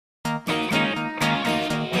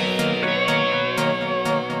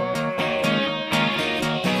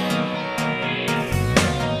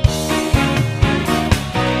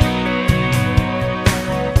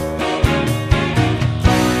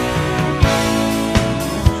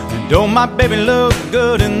Don't my baby look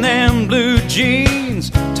good in them blue jeans,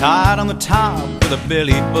 tied on the top with a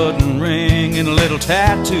belly button ring and a little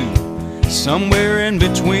tattoo somewhere in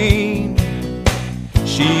between.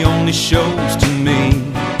 She only shows to me.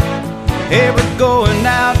 Hey, we're going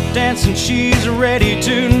out dancing, she's ready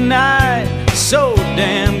tonight. So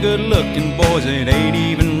damn good looking, boys, it ain't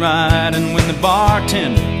even right. And when the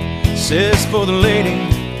bartender says for the lady,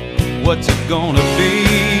 what's it gonna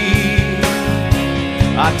be?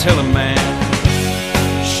 I tell her, man,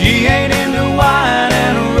 she ain't into wine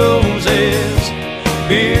and roses.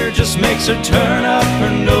 Beer just makes her turn up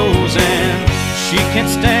her nose, and she can't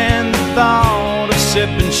stand the thought of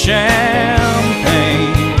sipping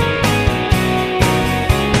champagne.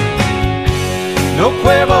 No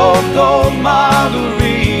Cuervo Gold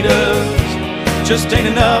margaritas just ain't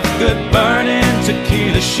enough good burning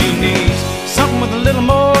tequila. She needs something with a little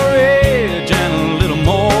more edge and a little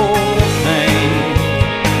more pain.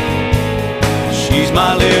 She's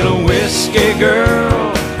my little whiskey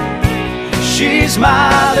girl. She's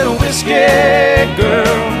my little whiskey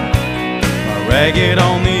girl. My ragged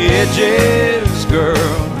on the edges girl.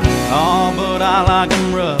 Oh, but I like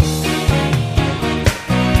them rough.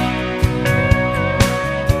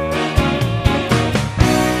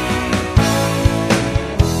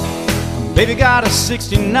 Baby got a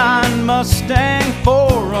 '69 Mustang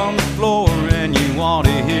 4 on the floor, and you want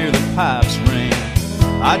to hear the pipes ring.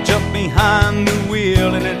 I jump behind the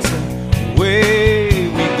wheel and it's away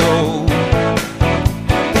we go.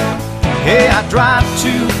 Hey, I drive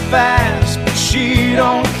too fast, but she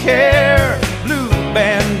don't care. Blue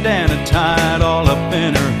bandana tied all up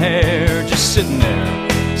in her hair, just sitting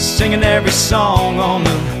there singing every song on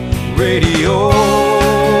the radio.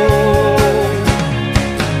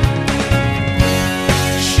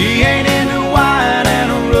 She ain't into wine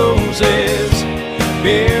and roses.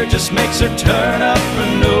 Beer just makes her turn up her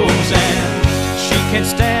nose, and she can't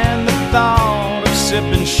stand the thought of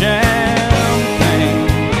sipping champagne.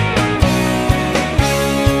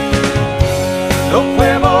 No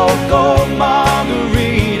Cuervo Gold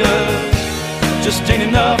margaritas just ain't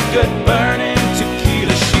enough good burning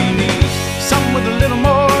tequila. She needs something with a little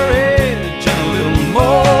more edge and a little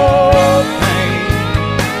more pain.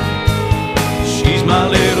 She's my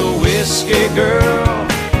little whiskey girl.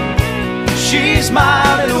 She's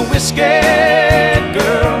my little whiskey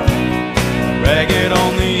girl. Ragged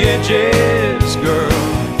on the edges girl.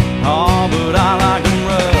 Oh, but I like them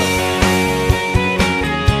rough.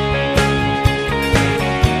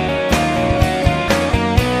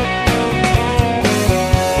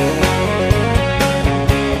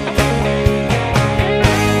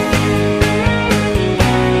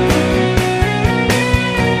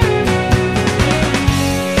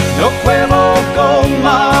 No Cuervo Gold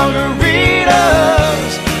margaritas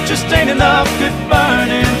just ain't enough good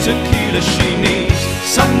burning tequila. She needs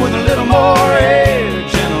something with a little more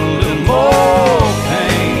edge and a little more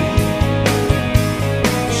pain.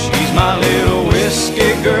 She's my little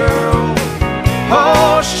whiskey girl.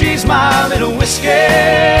 Oh, she's my little whiskey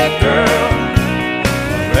girl.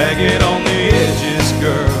 Ragged on the edges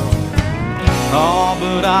girl. Oh,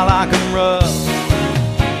 but I like them rough.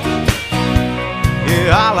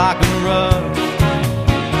 Yeah, I like them rough.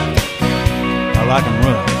 I like them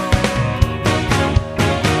rough.